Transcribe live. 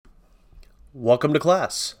Welcome to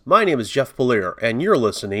class. My name is Jeff Polier, and you're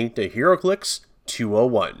listening to HeroClix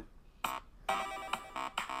 201.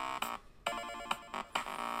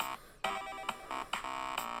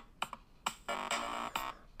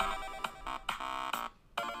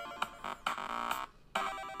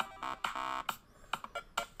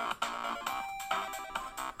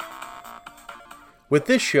 With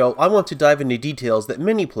this show, I want to dive into details that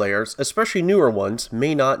many players, especially newer ones,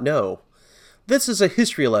 may not know. This is a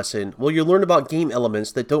history lesson where you learn about game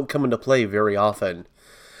elements that don't come into play very often.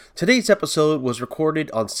 Today's episode was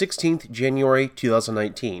recorded on 16th January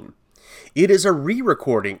 2019. It is a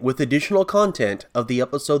re-recording with additional content of the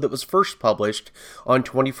episode that was first published on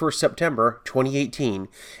 21st September 2018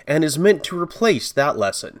 and is meant to replace that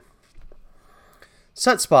lesson.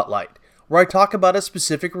 Set Spotlight, where I talk about a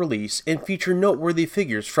specific release and feature noteworthy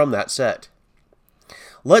figures from that set.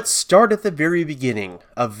 Let's start at the very beginning,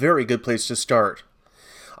 a very good place to start.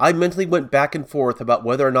 I mentally went back and forth about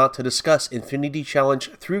whether or not to discuss Infinity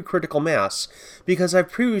Challenge through Critical Mass because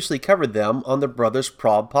I've previously covered them on the Brothers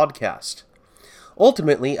Prob podcast.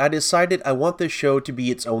 Ultimately, I decided I want this show to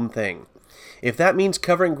be its own thing. If that means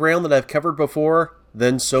covering ground that I've covered before,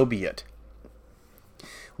 then so be it.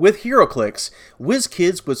 With HeroClix,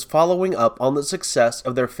 WizKids was following up on the success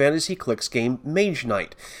of their Fantasy Clicks game Mage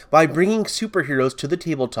Knight by bringing superheroes to the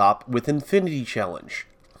tabletop with Infinity Challenge.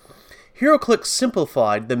 HeroClix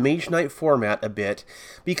simplified the Mage Knight format a bit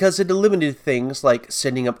because it eliminated things like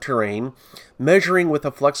setting up terrain, measuring with a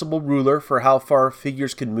flexible ruler for how far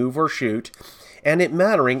figures could move or shoot, and it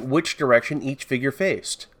mattering which direction each figure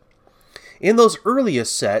faced. In those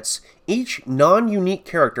earliest sets, each non-unique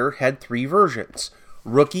character had 3 versions: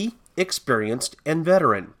 Rookie, Experienced, and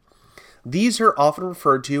Veteran. These are often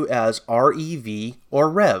referred to as REV or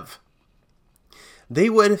Rev. They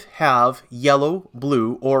would have yellow,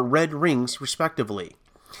 blue, or red rings respectively.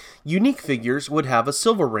 Unique figures would have a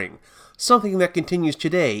silver ring, something that continues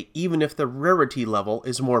today even if the rarity level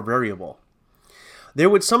is more variable. There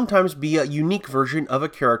would sometimes be a unique version of a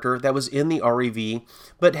character that was in the REV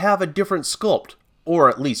but have a different sculpt, or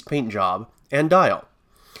at least paint job, and dial.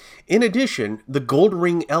 In addition, the Gold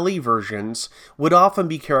Ring LE versions would often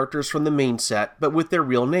be characters from the main set, but with their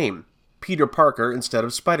real name, Peter Parker instead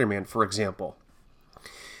of Spider-Man, for example.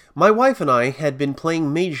 My wife and I had been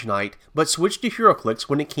playing Mage Knight, but switched to HeroClix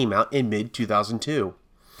when it came out in mid-2002.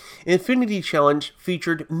 Infinity Challenge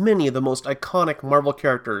featured many of the most iconic Marvel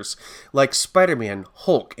characters, like Spider-Man,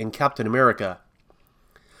 Hulk, and Captain America.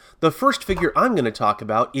 The first figure I'm going to talk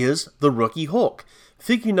about is the Rookie Hulk,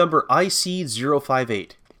 figure number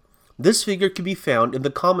IC058. This figure can be found in the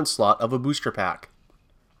common slot of a booster pack.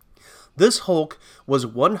 This Hulk was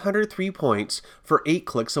 103 points for 8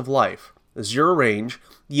 clicks of life, 0 range,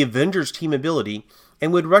 the Avengers team ability,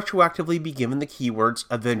 and would retroactively be given the keywords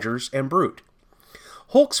Avengers and Brute.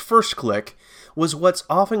 Hulk's first click was what's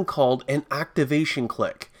often called an activation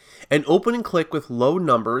click, an opening click with low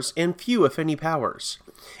numbers and few if any powers.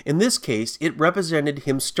 In this case, it represented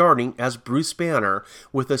him starting as Bruce Banner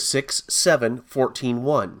with a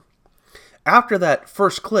 6-7-14-1. After that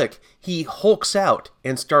first click, he hulks out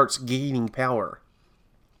and starts gaining power.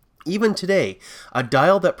 Even today, a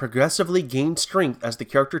dial that progressively gains strength as the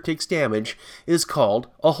character takes damage is called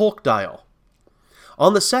a Hulk dial.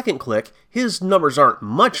 On the second click, his numbers aren't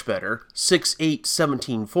much better,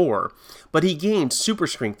 6-8-17-4, but he gains super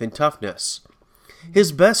strength and toughness.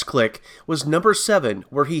 His best click was number 7,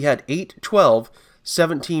 where he had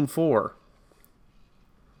 8-12-17-4.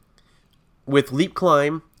 With Leap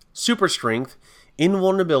Climb, Super Strength,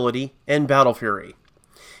 Invulnerability, and Battle Fury.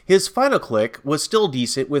 His final click was still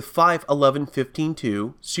decent with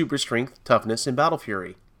 5-11-15-2, Super Strength, Toughness, and Battle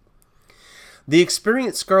Fury. The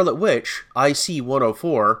Experienced Scarlet Witch,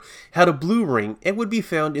 IC-104, had a blue ring and would be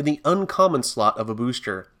found in the uncommon slot of a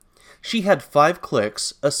booster. She had 5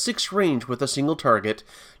 clicks, a 6 range with a single target,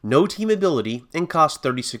 no team ability, and cost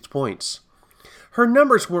 36 points. Her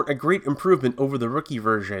numbers weren't a great improvement over the rookie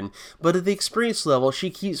version, but at the experience level she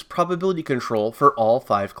keeps probability control for all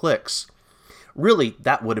 5 clicks. Really,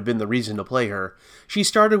 that would have been the reason to play her. She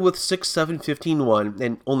started with 6-7-15-1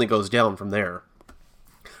 and only goes down from there.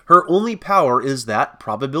 Her only power is that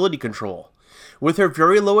probability control. With her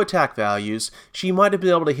very low attack values, she might have been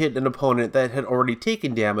able to hit an opponent that had already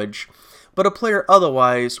taken damage, but a player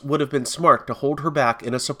otherwise would have been smart to hold her back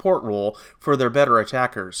in a support role for their better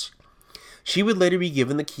attackers. She would later be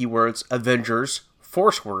given the keywords Avengers,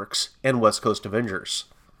 Forceworks, and West Coast Avengers.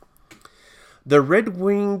 The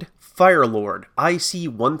Red-Winged Firelord,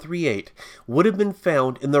 IC-138, would have been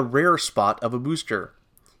found in the rare spot of a booster.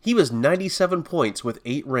 He was 97 points with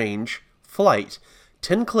 8 range, flight,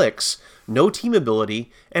 10 clicks, no team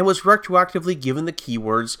ability, and was retroactively given the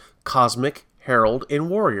keywords Cosmic, Herald, and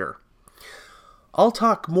Warrior. I'll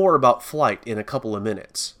talk more about Flight in a couple of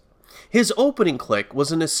minutes. His opening click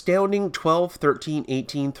was an astounding 12, 13,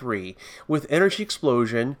 18, 3 with Energy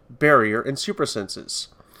Explosion, Barrier, and Super Senses.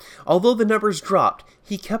 Although the numbers dropped,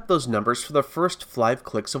 he kept those numbers for the first 5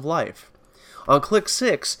 clicks of life. On click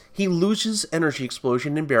 6, he loses Energy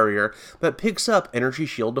Explosion and Barrier, but picks up Energy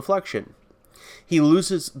Shield Deflection. He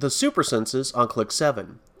loses the Super Senses on click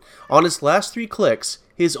 7. On his last 3 clicks,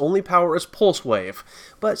 his only power is Pulse Wave,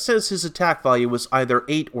 but since his attack value was either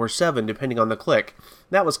 8 or 7 depending on the click,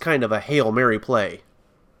 that was kind of a Hail Mary play.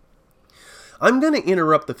 I'm going to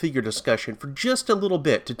interrupt the figure discussion for just a little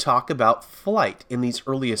bit to talk about Flight in these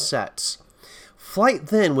earliest sets. Flight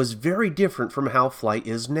then was very different from how Flight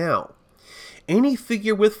is now. Any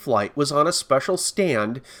figure with Flight was on a special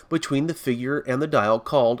stand between the figure and the dial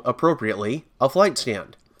called, appropriately, a Flight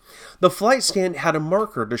stand. The Flight stand had a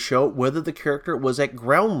marker to show whether the character was at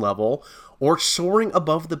ground level or soaring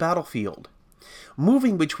above the battlefield.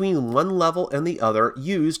 Moving between one level and the other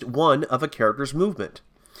used one of a character's movement.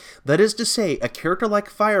 That is to say, a character like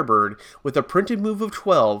Firebird with a printed move of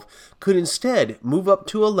 12 could instead move up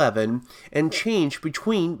to 11 and change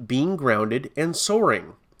between being grounded and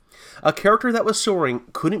soaring. A character that was soaring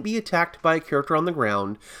couldn't be attacked by a character on the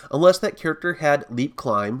ground unless that character had leap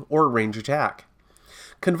climb or range attack.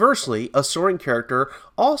 Conversely, a soaring character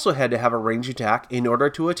also had to have a range attack in order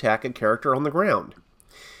to attack a character on the ground.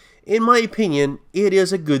 In my opinion, it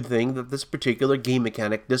is a good thing that this particular game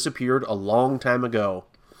mechanic disappeared a long time ago.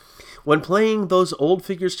 When playing those old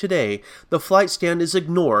figures today, the Flight stand is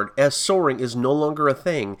ignored as soaring is no longer a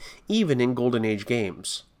thing, even in Golden Age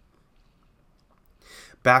games.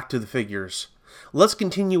 Back to the figures. Let's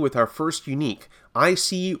continue with our first unique,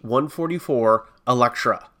 IC-144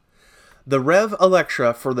 Elektra. The Rev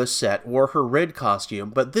Elektra for this set wore her red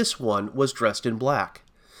costume, but this one was dressed in black.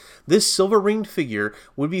 This silver-ringed figure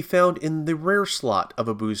would be found in the rare slot of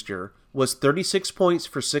a booster, was 36 points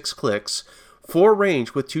for 6 clicks, 4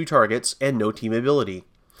 range with 2 targets, and no team ability.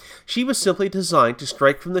 She was simply designed to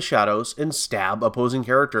strike from the shadows and stab opposing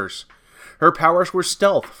characters. Her powers were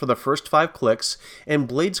Stealth for the first 5 clicks, and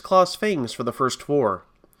Blades Claw's Fangs for the first 4.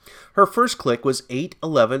 Her first click was 8,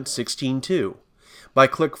 11, 16, 2. By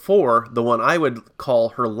click 4, the one I would call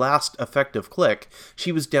her last effective click,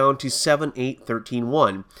 she was down to 7, 8, 13,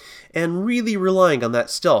 1, and really relying on that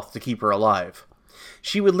stealth to keep her alive.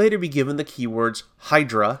 She would later be given the keywords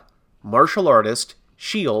Hydra, Martial Artist,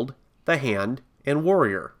 Shield, the Hand, and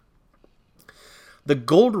Warrior. The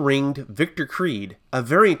gold-ringed Victor Creed, a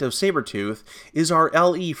variant of Sabretooth, is our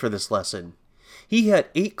LE for this lesson. He had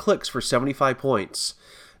 8 clicks for 75 points.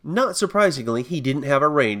 Not surprisingly, he didn't have a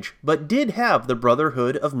range, but did have the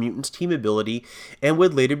Brotherhood of Mutants team ability and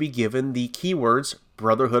would later be given the keywords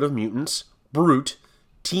Brotherhood of Mutants, Brute,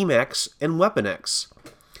 Team X, and Weapon X.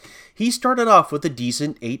 He started off with a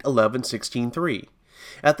decent 8, 11, 16, 3.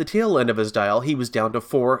 At the tail end of his dial, he was down to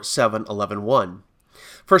 4, 7, 11, 1.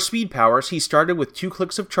 For speed powers, he started with 2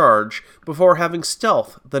 clicks of charge before having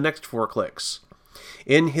stealth the next 4 clicks.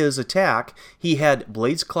 In his attack, he had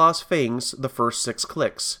Blades Claw's Fangs the first 6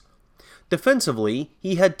 clicks. Defensively,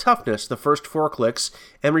 he had Toughness the first 4 clicks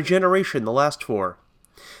and Regeneration the last 4.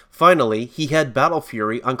 Finally, he had Battle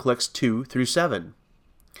Fury on clicks 2 through 7.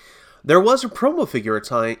 There was a promo figure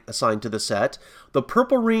assigned to the set, the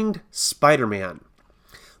purple-ringed Spider-Man.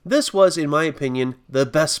 This was, in my opinion, the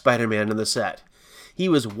best Spider-Man in the set. He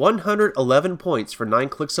was 111 points for 9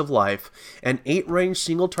 clicks of life, an 8-range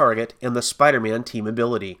single target, and the Spider-Man team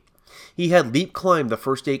ability. He had Leap Climb the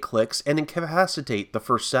first 8 clicks and Incapacitate the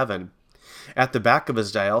first 7. At the back of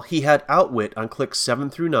his dial, he had Outwit on clicks 7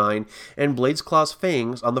 through 9 and Blades Claw's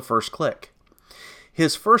Fangs on the first click.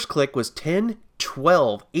 His first click was 10,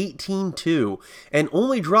 12, 18, 2, and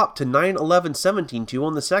only dropped to 9, 11, 17, 2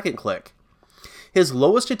 on the second click. His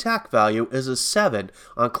lowest attack value is a 7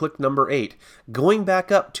 on click number 8, going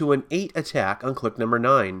back up to an 8 attack on click number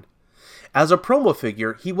 9. As a promo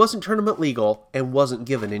figure, he wasn't tournament legal and wasn't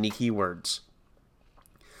given any keywords.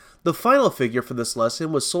 The final figure for this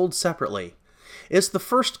lesson was sold separately. It's the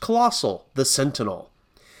first Colossal, the Sentinel.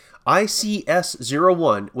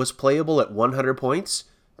 ICS-01 was playable at 100 points,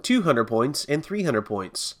 200 points, and 300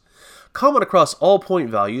 points. Common across all point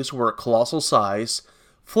values were Colossal Size,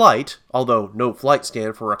 Flight, although no flight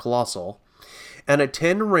stand for a Colossal, and a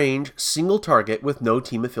 10-range single target with no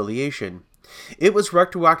team affiliation. It was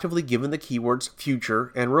retroactively given the keywords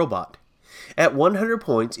Future and Robot. At 100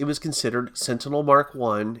 points, it was considered Sentinel Mark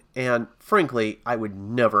I, and frankly, I would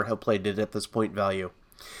never have played it at this point value.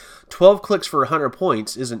 12 clicks for 100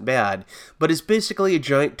 points isn't bad, but it's basically a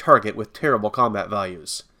giant target with terrible combat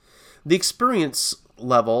values. The experience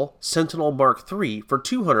level Sentinel Mark III for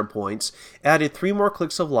 200 points added 3 more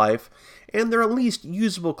clicks of life, and they're at least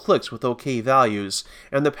usable clicks with okay values,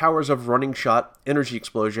 and the powers of Running Shot, Energy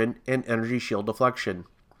Explosion, and Energy Shield Deflection.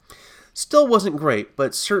 Still wasn't great,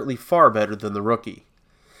 but certainly far better than the Rookie.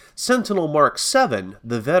 Sentinel Mark VII,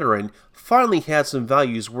 the Veteran, finally had some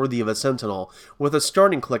values worthy of a Sentinel, with a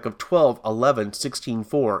starting click of 12, 11, 16,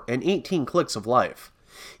 4, and 18 clicks of life.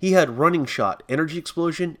 He had Running Shot, Energy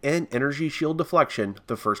Explosion, and Energy Shield Deflection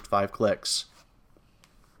the first 5 clicks.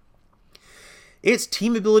 It's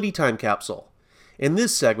Team Ability Time Capsule. In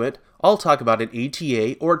this segment, I'll talk about an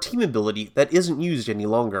ATA or team ability that isn't used any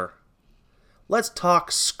longer. Let's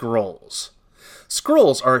talk Skrulls.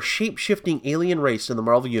 Skrulls are a shape-shifting alien race in the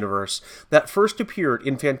Marvel Universe that first appeared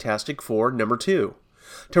in Fantastic Four #2.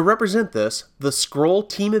 To represent this, the Skrull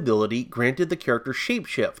team ability granted the character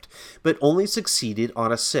Shapeshift, but only succeeded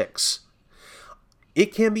on a 6.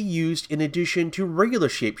 It can be used in addition to regular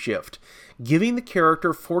Shapeshift, giving the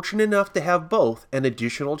character fortunate enough to have both an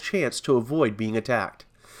additional chance to avoid being attacked.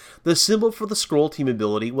 The symbol for the Skrull team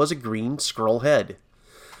ability was a green Skrull head.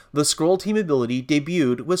 The Skrull team ability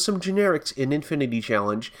debuted with some generics in Infinity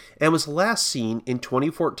Challenge and was last seen in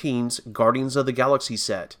 2014's Guardians of the Galaxy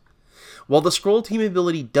set. While the Skrull team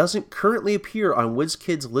ability doesn't currently appear on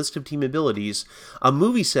WizKid's list of team abilities, a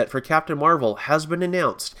movie set for Captain Marvel has been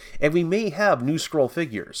announced, and we may have new Skrull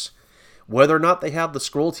figures. Whether or not they have the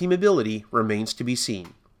Skrull team ability remains to be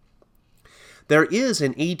seen. There is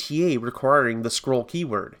an ATA requiring the Skrull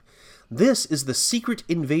keyword. This is the Secret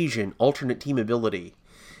Invasion alternate team ability.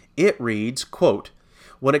 It reads, quote,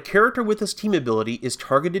 "When a character with this team ability is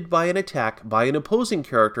targeted by an attack by an opposing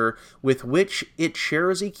character with which it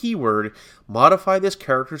shares a keyword, modify this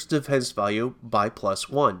character's defense value by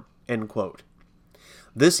 +1, end quote.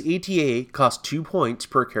 This ATA costs 2 points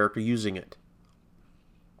per character using it.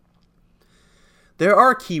 There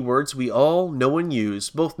are keywords we all know and use,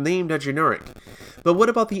 both named and generic, but what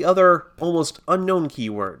about the other, almost unknown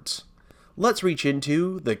keywords? Let's reach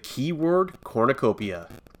into the keyword cornucopia.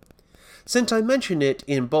 Since I mentioned it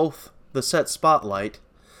in both the set Spotlight,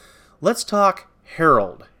 let's talk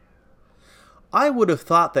Herald. I would have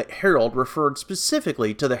thought that Herald referred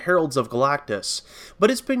specifically to the Heralds of Galactus,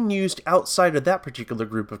 but it's been used outside of that particular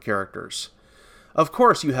group of characters. Of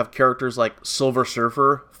course, you have characters like Silver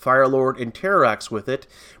Surfer, Firelord, and Terrax with it,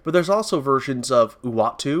 but there's also versions of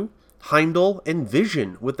Uatu, Heimdall, and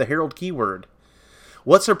Vision with the Herald keyword.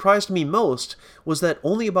 What surprised me most was that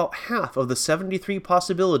only about half of the 73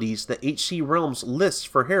 possibilities that HC Realms lists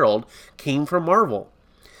for Herald came from Marvel.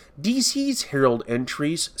 DC's Herald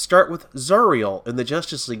entries start with Zariel in the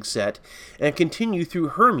Justice League set and continue through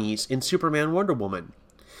Hermes in Superman Wonder Woman.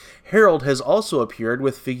 Herald has also appeared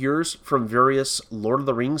with figures from various Lord of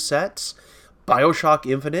the Rings sets, Bioshock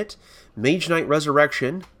Infinite, Mage Knight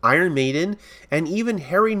Resurrection, Iron Maiden, and even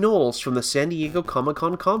Harry Knowles from the San Diego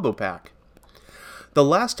Comic-Con combo pack. The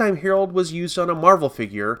last time Herald was used on a Marvel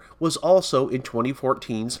figure was also in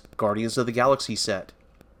 2014's Guardians of the Galaxy set.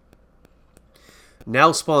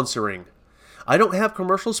 Now sponsoring. I don't have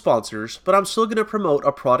commercial sponsors, but I'm still going to promote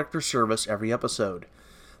a product or service every episode.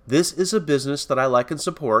 This is a business that I like and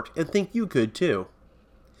support and think you could too.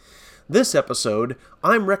 This episode,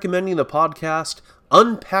 I'm recommending the podcast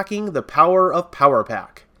Unpacking the Power of Power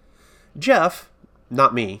Pack. Jeff,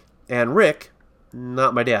 not me, and Rick,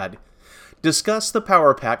 not my dad, discuss the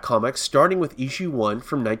Power Pack comics starting with issue 1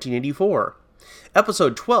 from 1984.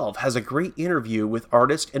 Episode 12 has a great interview with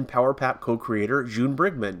artist and Power Pack co-creator June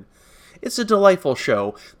Brigman. It's a delightful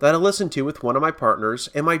show that I listened to with one of my partners,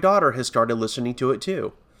 and my daughter has started listening to it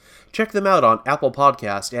too. Check them out on Apple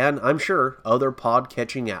Podcast and, I'm sure, other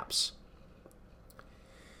pod-catching apps.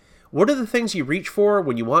 What are the things you reach for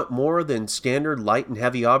when you want more than standard light and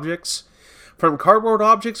heavy objects? From cardboard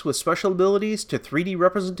objects with special abilities to 3D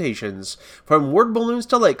representations, from word balloons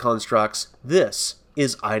to light constructs, this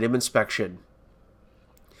is Item Inspection.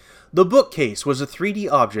 The bookcase was a 3D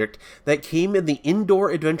object that came in the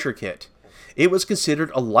Indoor Adventure Kit. It was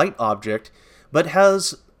considered a light object, but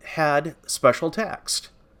has had special text.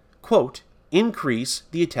 Quote, "Increase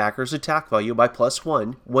the attacker's attack value by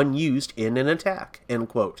 +1 when used in an attack," end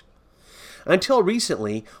quote. Until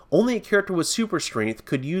recently, only a character with super strength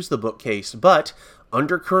could use the bookcase, but,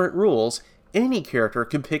 under current rules, any character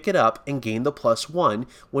can pick it up and gain the +1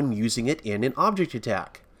 when using it in an object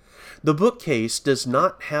attack. The bookcase does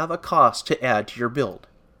not have a cost to add to your build.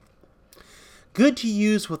 Good to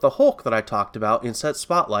use with the Hulk that I talked about in Set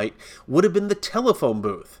Spotlight would have been the telephone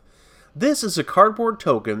booth. This is a cardboard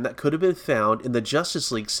token that could have been found in the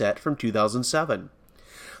Justice League set from 2007.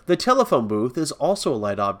 The telephone booth is also a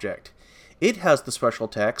light object. It has the special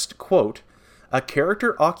text, quote, "A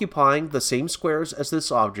character occupying the same squares as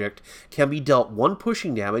this object can be dealt 1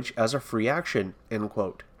 pushing damage as a free action," end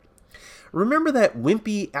quote. Remember that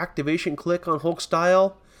wimpy activation click on Hulk's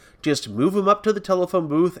dial? Just move him up to the telephone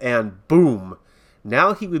booth and boom!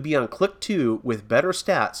 Now he would be on click 2 with better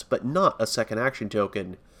stats, but not a second action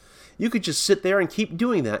token. You could just sit there and keep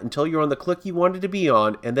doing that until you're on the click you wanted to be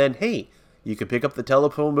on, and then, hey, you could pick up the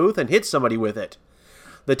telephone booth and hit somebody with it.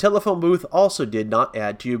 The telephone booth also did not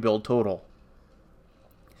add to your build total.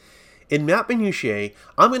 In Map Minutiae,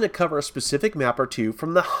 I'm going to cover a specific map or two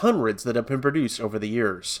from the hundreds that have been produced over the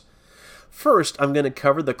years. First, I'm going to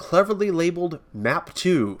cover the cleverly labeled Map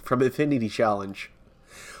 2 from Infinity Challenge.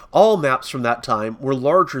 All maps from that time were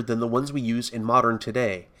larger than the ones we use in modern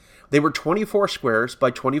today. They were 24 squares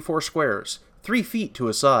by 24 squares, 3 feet to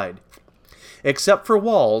a side. Except for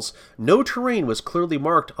walls, no terrain was clearly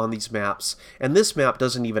marked on these maps, and this map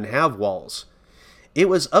doesn't even have walls. It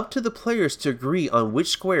was up to the players to agree on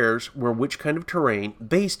which squares were which kind of terrain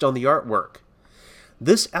based on the artwork.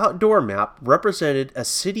 This outdoor map represented a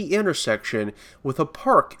city intersection with a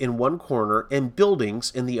park in one corner and buildings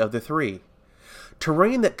in the other 3.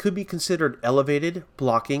 Terrain that could be considered elevated,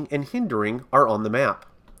 blocking, and hindering are on the map.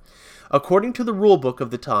 According to the rulebook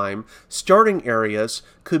of the time, starting areas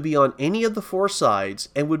could be on any of the 4 sides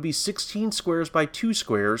and would be 16 squares by 2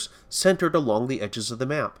 squares centered along the edges of the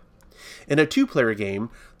map. In a 2-player game,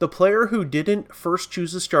 the player who didn't first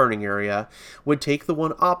choose the starting area would take the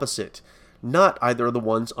one opposite, not either of the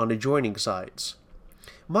ones on adjoining sides.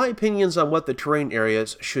 My opinions on what the terrain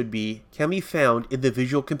areas should be can be found in the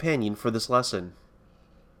visual companion for this lesson.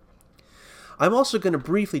 I'm also going to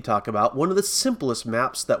briefly talk about one of the simplest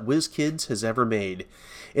maps that WizKids has ever made.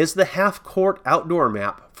 It's the half-court outdoor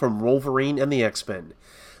map from Wolverine and the X-Men.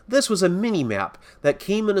 This was a mini-map that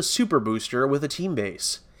came in a super booster with a team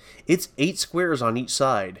base. It's 8 squares on each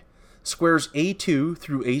side. Squares A2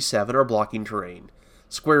 through A7 are blocking terrain.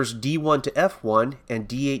 Squares D1 to F1 and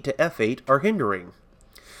D8 to F8 are hindering.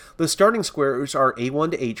 The starting squares are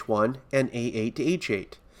A1 to H1 and A8 to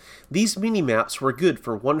H8. These mini-maps were good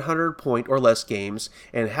for 100-point or less games,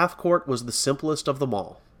 and half-court was the simplest of them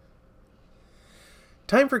all.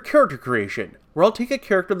 Time for character creation, where I'll take a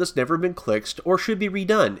character that's never been clicked or should be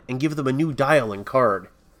redone and give them a new dial and card.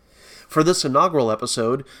 For this inaugural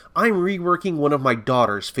episode, I'm reworking one of my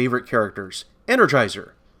daughter's favorite characters,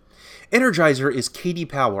 Energizer. Energizer is Katie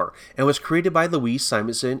Power, and was created by Louise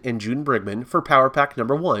Simonson and June Brigman for Power Pack No.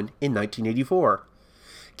 1 in 1984.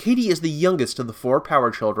 Katie is the youngest of the 4 Power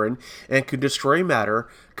Children, and can destroy matter,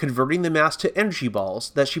 converting the mass to energy balls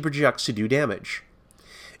that she projects to do damage.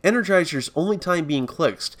 Energizer's only time being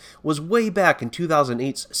clicked was way back in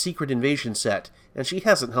 2008's Secret Invasion set, and she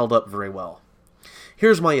hasn't held up very well.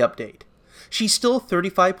 Here's my update. She's still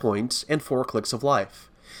 35 points and 4 clicks of life.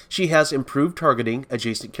 She has improved targeting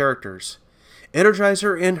adjacent characters.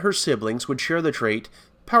 Energizer and her siblings would share the trait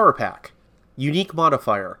Power Pack. Unique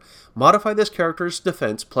modifier. Modify this character's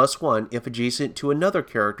defense +1 if adjacent to another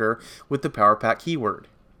character with the Power Pack keyword.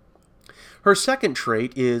 Her second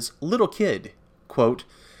trait is Little Kid. Quote,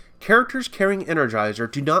 characters carrying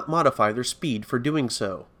Energizer do not modify their speed for doing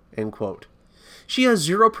so. End quote. She has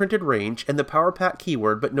 0 printed range and the Power Pack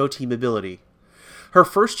keyword but no team ability. Her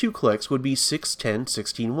first 2 clicks would be 6-10,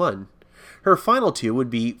 16-1. Her final 2 would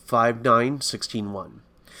be 5-9, 16-1.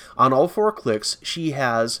 On all 4 clicks, she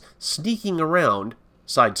has Sneaking Around,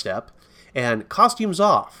 Sidestep, and Costumes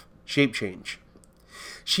Off, Shape Change.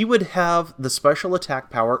 She would have the special attack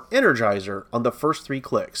power Energizer on the first 3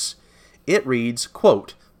 clicks. It reads,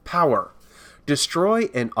 quote, Power. Destroy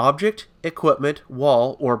an object, equipment,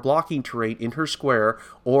 wall, or blocking terrain in her square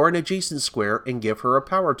or an adjacent square and give her a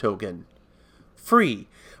power token. Free.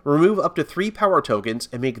 Remove up to 3 power tokens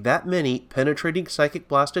and make that many penetrating Psychic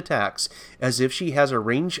Blast attacks as if she has a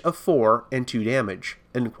range of 4 and 2 damage.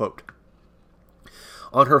 End quote.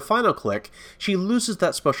 On her final click, she loses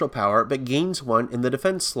that special power but gains one in the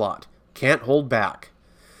defense slot. Can't hold back.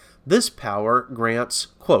 This power grants,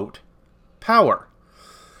 quote, Power.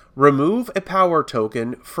 Remove a power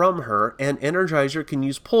token from her and Energizer can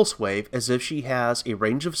use Pulse Wave as if she has a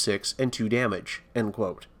range of 6 and 2 damage. End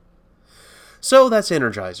quote. So that's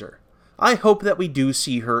Energizer. I hope that we do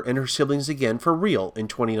see her and her siblings again for real in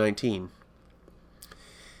 2019.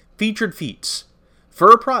 Featured feats.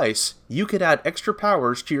 For a price, you could add extra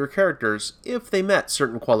powers to your characters if they met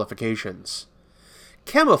certain qualifications.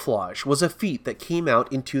 Camouflage was a feat that came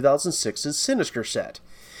out in 2006's Sinister set.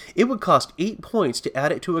 It would cost 8 points to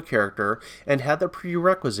add it to a character and had the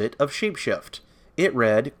prerequisite of Shapeshift. It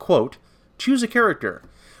read, quote, "Choose a character.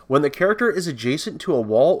 When the character is adjacent to a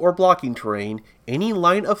wall or blocking terrain, any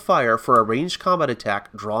line of fire for a ranged combat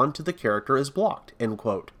attack drawn to the character is blocked," end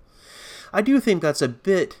quote. I do think the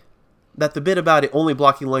bit about it only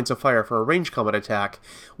blocking lines of fire for a ranged combat attack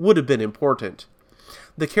would have been important.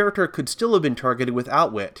 The character could still have been targeted with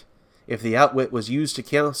Outwit. If the Outwit was used to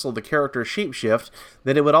cancel the character's Shapeshift,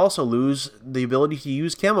 then it would also lose the ability to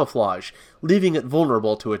use Camouflage, leaving it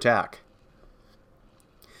vulnerable to attack.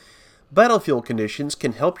 Battlefield conditions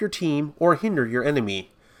can help your team or hinder your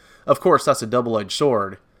enemy. Of course, that's a double-edged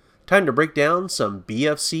sword. Time to break down some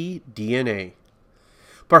BFC DNA.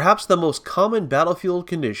 Perhaps the most common battlefield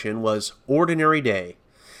condition was Ordinary Day.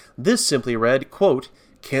 This simply read, quote,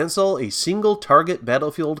 "Cancel a single target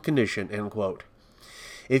battlefield condition," end quote.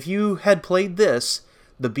 If you had played this,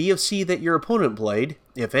 the BFC that your opponent played,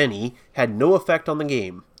 if any, had no effect on the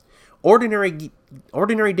game.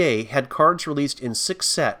 Ordinary Day had cards released in 6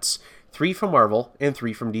 sets, 3 from Marvel and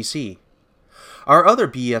 3 from DC. Our other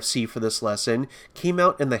BFC for this lesson came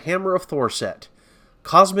out in the Hammer of Thor set,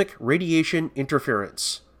 Cosmic Radiation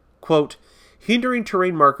Interference. Quote, "Hindering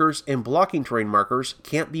terrain markers and blocking terrain markers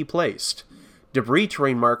can't be placed. Debris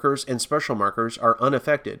terrain markers and special markers are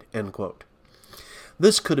unaffected," end quote.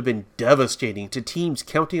 This could have been devastating to teams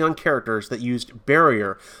counting on characters that used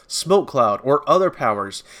Barrier, Smoke Cloud, or other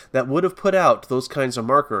powers that would have put out those kinds of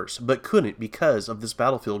markers, but couldn't because of this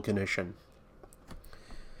battlefield condition.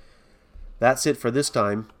 That's it for this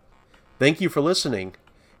time. Thank you for listening.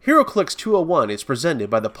 HeroClix 201 is presented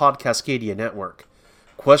by the Podcascadia Network.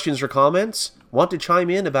 Questions or comments? Want to chime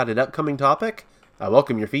in about an upcoming topic? I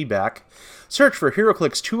welcome your feedback. Search for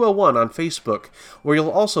HeroClix 201 on Facebook, where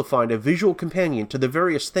you'll also find a visual companion to the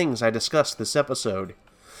various things I discussed this episode.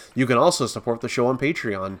 You can also support the show on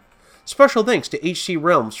Patreon. Special thanks to HC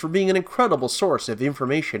Realms for being an incredible source of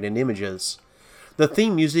information and images. The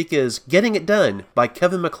theme music is Getting It Done by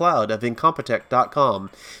Kevin MacLeod of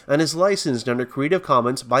Incompetech.com and is licensed under Creative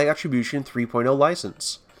Commons by Attribution 3.0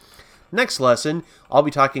 license. Next lesson, I'll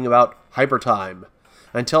be talking about Hypertime.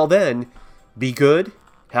 Until then, be good,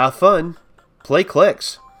 have fun, play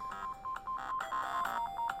clicks.